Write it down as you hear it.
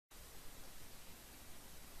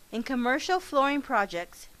In commercial flooring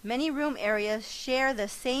projects, many room areas share the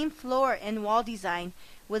same floor and wall design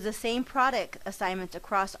with the same product assignments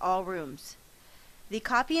across all rooms. The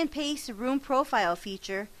copy and paste room profile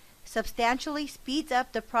feature substantially speeds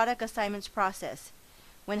up the product assignments process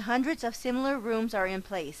when hundreds of similar rooms are in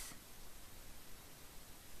place.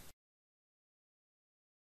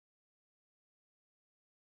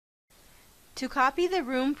 To copy the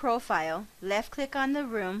room profile, left-click on the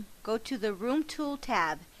room, go to the Room Tool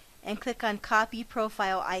tab, and click on Copy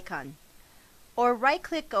Profile icon. Or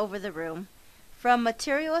right-click over the room. From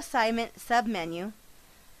Material Assignment submenu,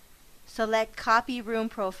 select Copy Room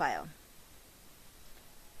Profile.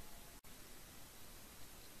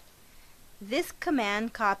 This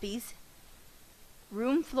command copies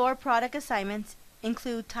room floor product assignments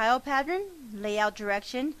include tile pattern, layout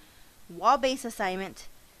direction, wall base assignment,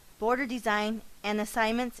 border design, and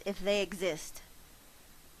assignments if they exist.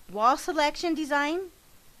 Wall selection design,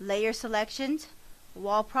 layer selections,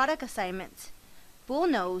 wall product assignments, bull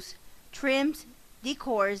nose, trims,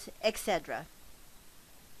 decors, etc.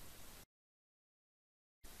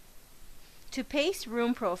 To paste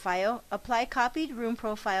room profile, apply copied room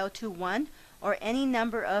profile to one or any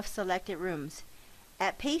number of selected rooms.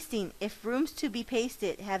 At pasting, if rooms to be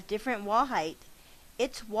pasted have different wall height,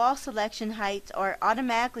 its wall selection heights are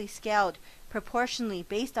automatically scaled proportionally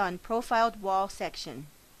based on profiled wall section.